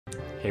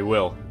Hey,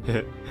 Will.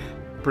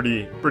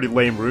 Pretty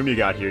lame room you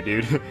got here,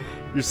 dude.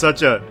 You're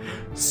such a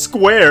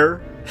square.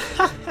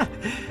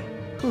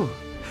 Whew.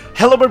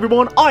 Hello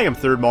everyone, I am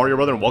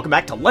ThirdMarioBrother and welcome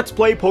back to Let's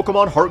Play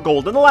Pokemon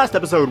HeartGold. In the last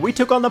episode, we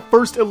took on the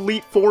first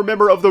Elite Four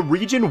member of the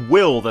region,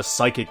 Will, the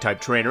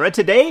Psychic-type trainer. And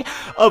today,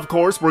 of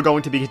course, we're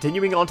going to be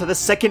continuing on to the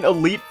second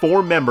Elite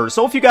Four member.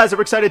 So if you guys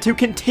are excited to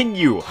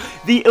continue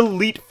the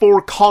Elite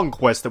Four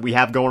conquest that we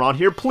have going on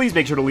here, please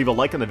make sure to leave a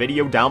like on the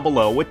video down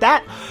below. With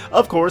that,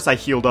 of course, I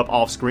healed up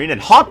off screen,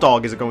 and Hot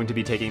Dog is going to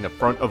be taking the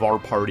front of our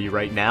party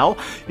right now,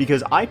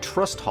 because I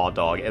trust Hot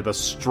Dog, and the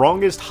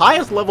strongest,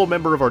 highest level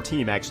member of our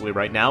team actually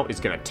right now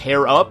is going to tear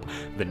up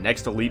the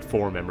next Elite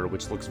Four member,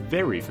 which looks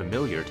very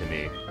familiar to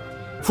me.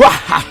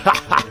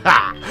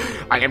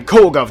 I am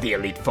Koga of the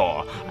Elite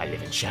Four. I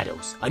live in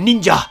shadows, a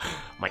ninja.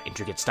 My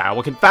intricate style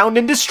will confound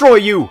and destroy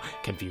you.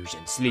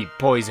 Confusion, sleep,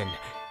 poison.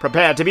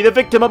 Prepare to be the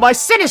victim of my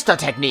sinister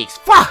techniques!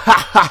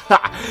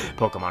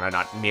 Pokemon are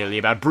not merely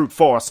about brute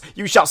force.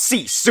 You shall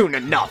see soon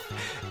enough!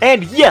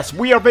 And yes,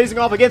 we are facing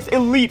off against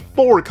Elite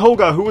Four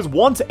Koga, who was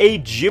once a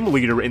gym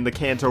leader in the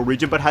Kanto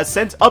region, but has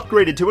since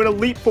upgraded to an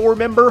Elite Four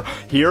member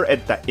here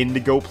at the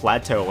Indigo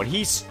Plateau. And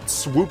he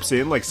swoops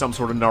in like some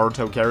sort of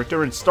Naruto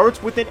character and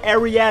starts with an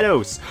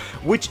Ariados,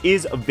 which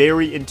is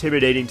very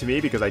intimidating to me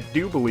because I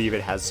do believe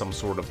it has some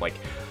sort of like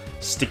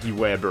sticky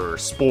web or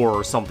spore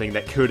or something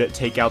that could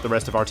take out the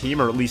rest of our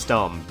team, or at least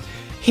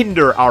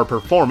hinder our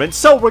performance.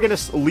 So we're gonna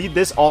lead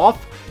this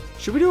off.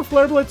 Should we do a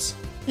Flare Blitz?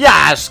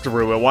 Yeah,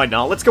 screw it, why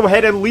not? Let's go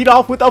ahead and lead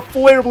off with a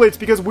Flare Blitz,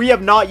 because we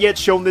have not yet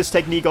shown this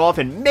technique off,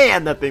 and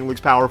man, that thing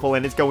looks powerful,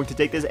 and it's going to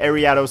take this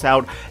Ariados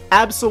out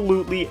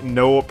absolutely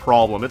no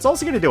problem. It's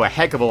also going to do a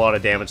heck of a lot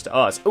of damage to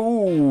us.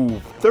 Ooh,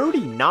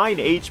 39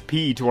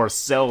 HP to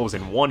ourselves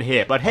in one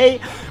hit, but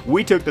hey,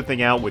 we took the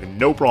thing out with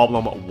no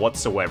problem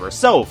whatsoever.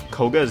 So,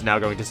 Koga is now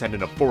going to send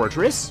in a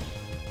Fortress.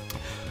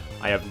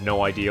 I have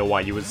no idea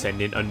why you would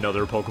send in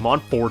another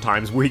Pokemon 4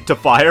 times weak to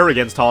fire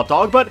against Hot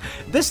Dog, but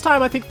this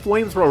time I think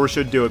Flamethrower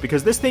should do it,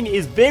 because this thing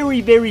is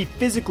very, very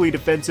physically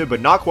defensive,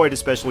 but not quite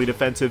especially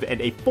defensive, and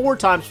a 4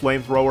 times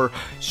Flamethrower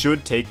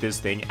should take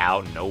this thing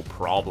out no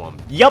problem.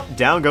 Yup,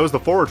 down goes the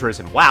Fortress,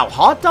 and wow,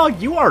 Hot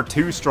Dog, you are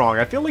too strong.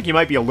 I feel like you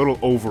might be a little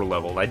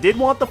over-leveled. I did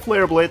want the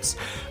Flare Blitz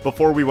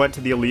before we went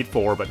to the Elite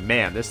Four, but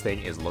man, this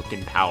thing is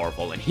looking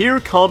powerful. And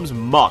here comes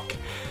Muck.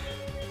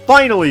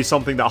 Finally,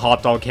 something that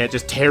Hot Dog can't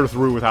just tear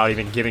through without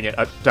even giving it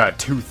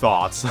two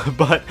thoughts.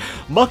 But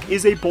Muck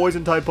is a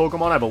Poison-type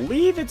Pokemon. I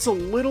believe it's a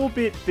little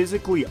bit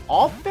physically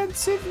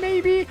offensive,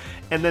 maybe?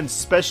 And then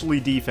specially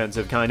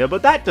defensive, kinda.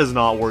 But that does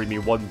not worry me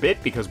one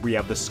bit, because we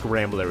have the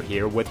Scrambler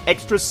here with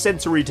extra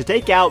sensory to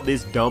take out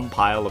this dumb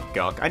pile of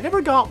gunk. I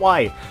never got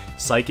why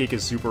Psychic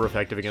is super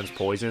effective against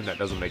Poison. That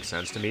doesn't make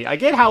sense to me. I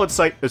get how it's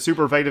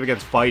super effective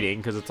against Fighting,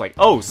 because it's like,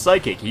 oh,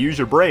 Psychic, you use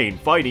your brain.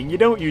 Fighting, you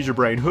don't use your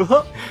brain.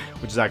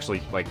 Which is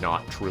actually, like,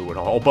 not true at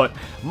all. But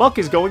Muck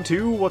is going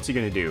to... what's he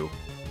gonna do?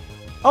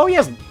 Oh, he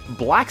has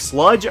Black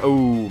Sludge?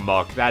 Oh,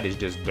 Muck, that is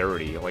just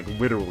dirty. Like,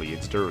 literally,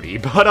 it's dirty.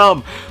 But,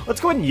 let's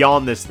go ahead and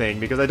yawn this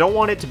thing, because I don't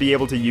want it to be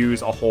able to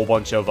use a whole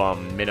bunch of,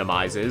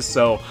 minimizes.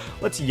 So,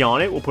 let's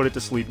yawn it, we'll put it to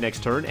sleep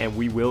next turn, and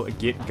we will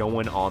get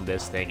going on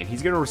this thing. And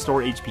he's gonna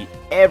restore HP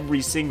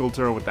every single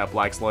turn with that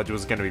Black Sludge, which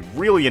is gonna be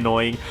really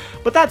annoying.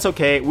 But that's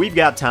okay, we've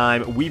got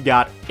time, we've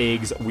got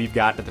eggs, we've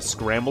got the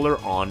Scrambler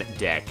on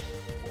deck.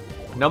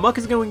 Now, Muck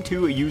is going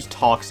to use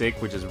Toxic,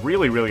 which is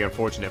really, really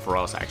unfortunate for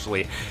us,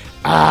 actually.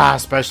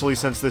 Especially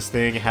since this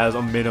thing has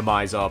a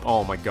Minimize up.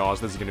 Oh my gosh,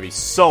 this is going to be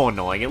so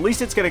annoying. At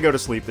least it's going to go to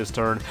sleep this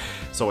turn,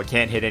 so it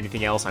can't hit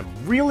anything else. I'm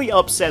really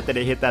upset that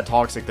it hit that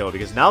Toxic, though,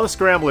 because now the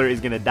Scrambler is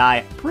going to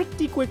die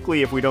pretty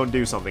quickly if we don't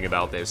do something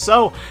about this.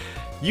 So,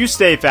 you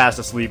stay fast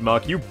asleep,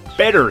 Muck. You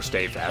better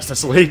stay fast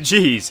asleep,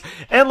 jeez.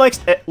 And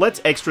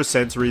let's extra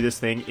sensory this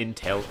thing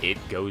until it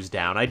goes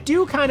down. I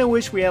do kind of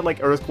wish we had, like,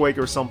 Earthquake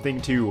or something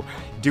to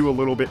do a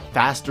little bit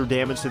faster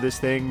damage to this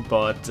thing,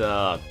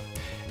 but,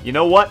 you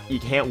know what? You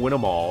can't win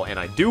them all, and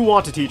I do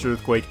want to teach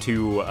Earthquake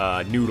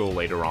to Noodle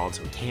later on,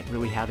 so we can't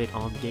really have it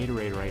on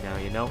Gatorade right now,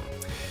 you know?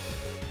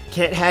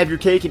 Can't have your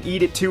cake and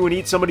eat it too and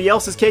eat somebody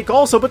else's cake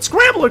also, but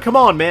Scrambler, come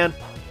on, man!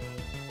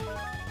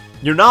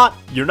 You're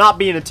not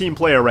being a team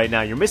player right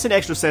now. You're missing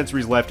extra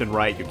sensories left and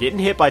right. You're getting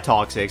hit by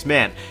Toxics.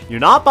 Man,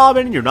 you're not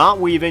bobbing, you're not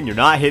weaving, you're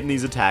not hitting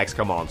these attacks.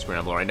 Come on,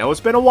 Scrambler. I know it's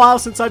been a while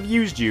since I've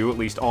used you, at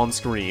least on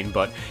screen,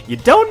 but you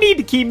don't need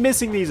to keep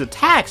missing these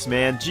attacks,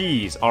 man.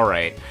 Jeez.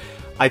 Alright.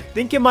 I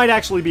think it might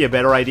actually be a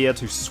better idea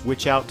to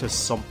switch out to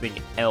something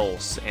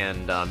else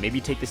and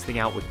maybe take this thing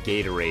out with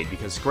Gatorade,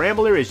 because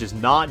Scrambler is just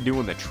not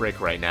doing the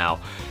trick right now.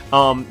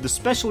 The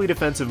specially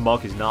defensive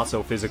Muck is not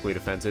so physically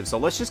defensive, so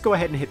let's just go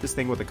ahead and hit this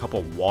thing with a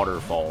couple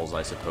waterfalls,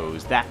 I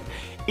suppose. That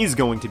is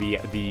going to be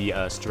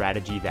the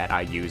strategy that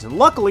I use, and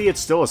luckily it's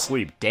still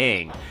asleep.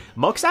 Dang.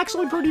 Muck's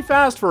actually pretty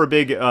fast for a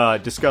big,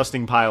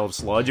 disgusting pile of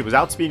sludge. It was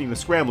outspeeding the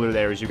Scrambler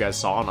there, as you guys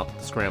saw. Not that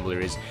the Scrambler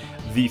is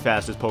the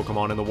fastest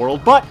Pokemon in the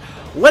world, but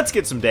let's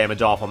get some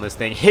damage off on this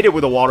thing. Hit it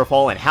with a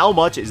waterfall, and how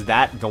much is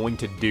that going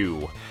to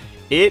do?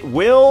 It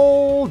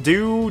will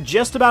do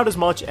just about as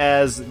much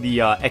as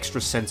the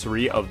extra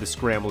sensory of the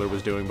Scrambler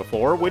was doing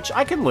before, which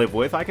I can live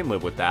with. I can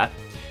live with that.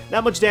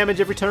 That much damage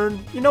every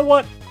turn? You know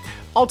what?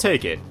 I'll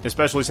take it,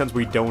 especially since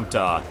we don't,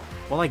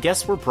 well, I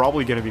guess we're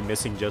probably going to be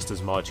missing just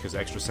as much, because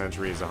extra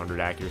sensory is 100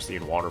 accuracy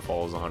and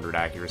waterfall is 100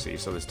 accuracy,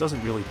 so this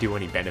doesn't really do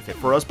any benefit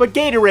for us, but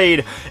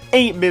Gatorade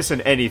ain't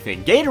missing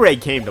anything.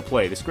 Gatorade came to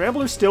play. The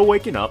Scrambler's still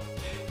waking up,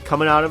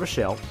 coming out of a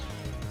shell.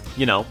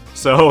 You know,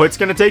 so it's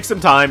going to take some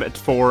time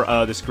for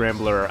the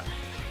Scrambler,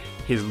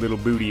 his little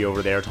booty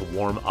over there, to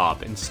warm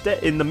up.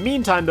 Instead, in the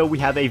meantime, though, we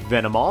have a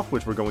Venomoth,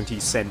 which we're going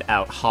to send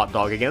out Hot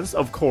Dog against,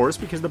 of course,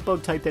 because the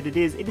bug type that it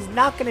is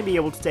not going to be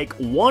able to take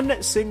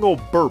one single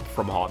burp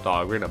from Hot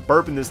Dog. We're going to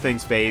burp in this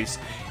thing's face,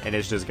 and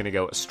it's just going to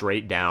go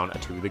straight down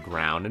to the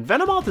ground. And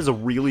Venomoth is a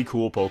really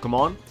cool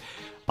Pokemon.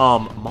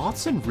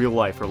 Moths in real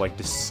life are, like,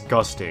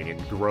 disgusting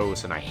and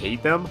gross, and I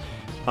hate them.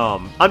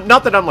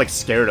 Not that I'm, like,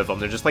 scared of them,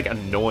 they're just, like,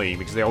 annoying,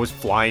 because they always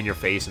fly in your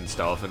face and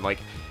stuff, and, like,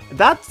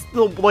 that's,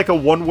 like, a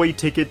one-way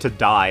ticket to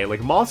die.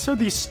 Like, moths are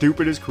the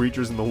stupidest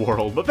creatures in the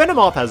world, but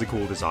Venomoth has a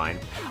cool design.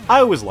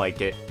 I always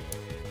liked it.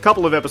 A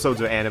couple of episodes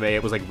of anime,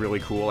 it was, like, really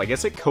cool. I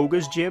guess at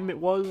Koga's gym it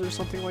was, or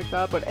something like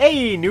that, but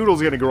hey,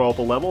 Noodle's gonna grow up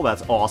a level,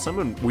 that's awesome,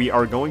 and we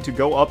are going to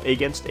go up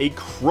against a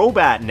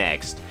Crobat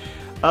next.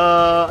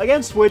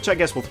 Against which, I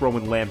guess we'll throw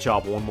in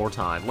Lambchop one more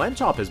time.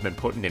 Lambchop has been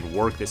putting in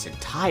work this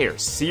entire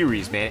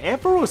series, man.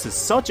 Ampharos is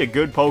such a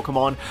good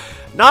Pokemon.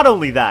 Not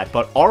only that,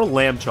 but our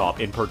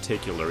Lambchop in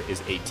particular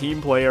is a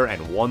team player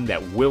and one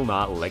that will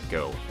not let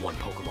go. One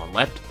Pokemon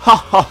left. Ha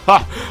ha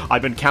ha!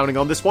 I've been counting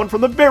on this one from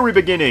the very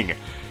beginning.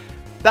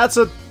 That's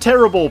a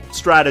terrible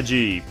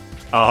strategy.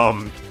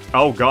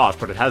 Oh gosh,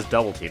 but it has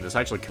Double Team. This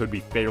actually could be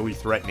fairly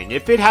threatening.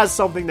 If it has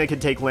something that can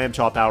take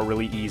Lambchop out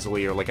really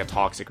easily, or like a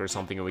Toxic or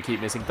something, and we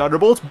keep missing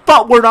Thunderbolts,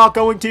 but we're not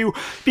going to,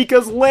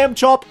 because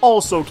Lambchop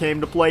also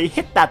came to play,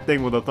 hit that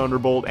thing with a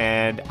Thunderbolt,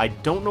 and I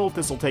don't know if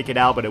this will take it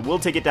out, but it will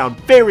take it down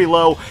very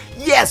low.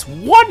 Yes,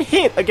 one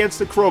hit against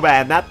the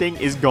Crobat, and that thing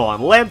is gone.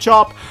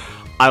 Lambchop,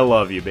 I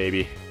love you,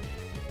 baby.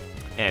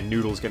 And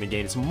Noodle's gonna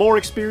gain some more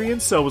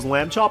experience, so is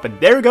Lambchop, and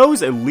there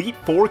goes Elite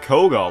Four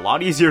Koga. A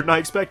lot easier than I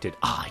expected.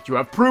 Ah, you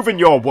have proven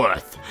your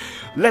worth.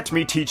 Let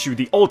me teach you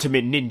the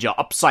ultimate ninja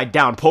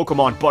upside-down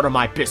Pokemon butter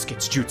my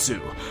biscuits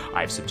jutsu.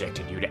 I have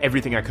subjected you to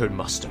everything I could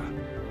muster.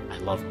 I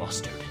love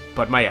mustard,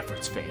 but my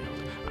efforts failed.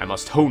 I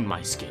must hone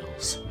my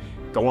skills.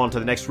 Go on to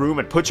the next room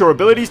and put your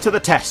abilities to the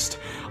test.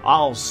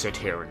 I'll sit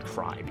here and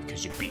cry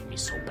because you beat me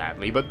so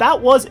badly, but that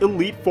was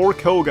Elite Four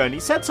Koga, and he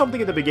said something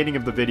at the beginning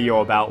of the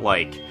video about,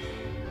 like,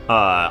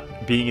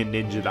 being a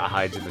ninja that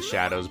hides in the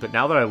shadows, but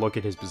now that I look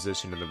at his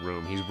position in the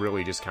room, he's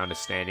really just kind of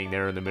standing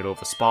there in the middle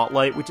of a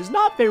spotlight, which is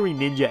not very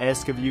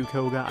ninja-esque of you,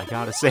 Koga, I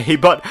gotta say,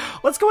 but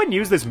let's go ahead and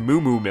use this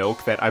Moo Moo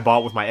Milk that I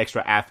bought with my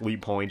extra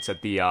athlete points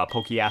at the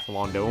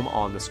Pokeathlon Dome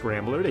on the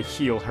Scrambler to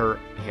heal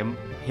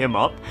him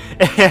up,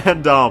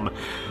 and,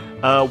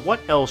 what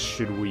else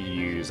should we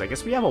use? I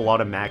guess we have a lot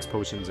of max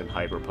potions and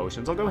hyper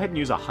potions. I'll go ahead and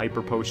use a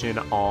hyper potion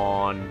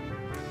on...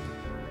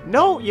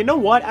 No, you know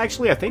what?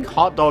 Actually, I think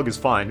Hot Dog is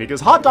fine,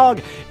 because Hot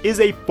Dog is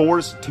a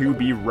force to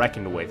be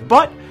reckoned with.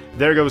 But,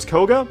 there goes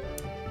Koga.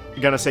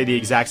 You're gonna say the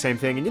exact same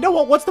thing. And you know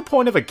what? What's the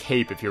point of a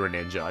cape if you're a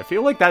ninja? I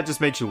feel like that just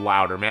makes you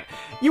louder, man.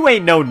 You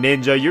ain't no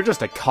ninja. You're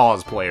just a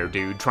cosplayer,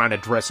 dude, trying to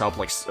dress up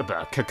like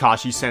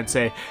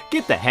Kakashi-sensei.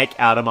 Get the heck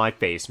out of my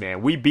face,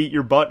 man. We beat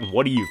your butt, and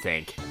what do you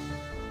think?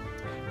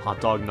 Hot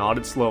Dog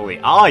nodded slowly.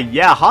 Ah,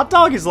 yeah, Hot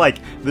Dog is like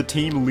the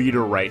team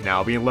leader right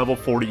now, being level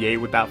 48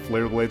 with that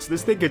Flare Blitz.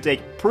 This thing could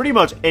take pretty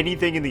much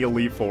anything in the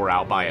Elite Four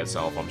out by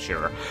itself, I'm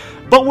sure.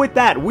 But with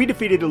that, we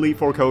defeated Elite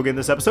Four Koga in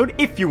this episode.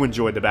 If you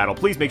enjoyed the battle,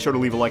 please make sure to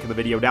leave a like on the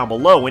video down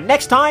below. And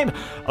next time,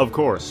 of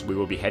course, we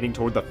will be heading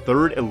toward the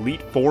third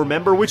Elite Four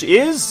member, which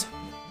is...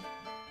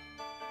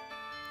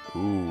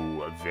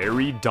 Ooh,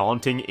 very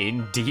daunting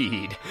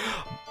indeed.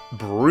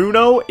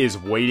 Bruno is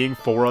waiting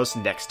for us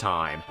next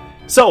time.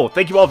 So,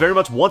 thank you all very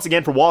much once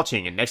again for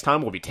watching, and next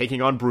time we'll be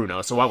taking on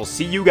Bruno, so I will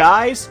see you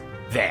guys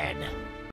then.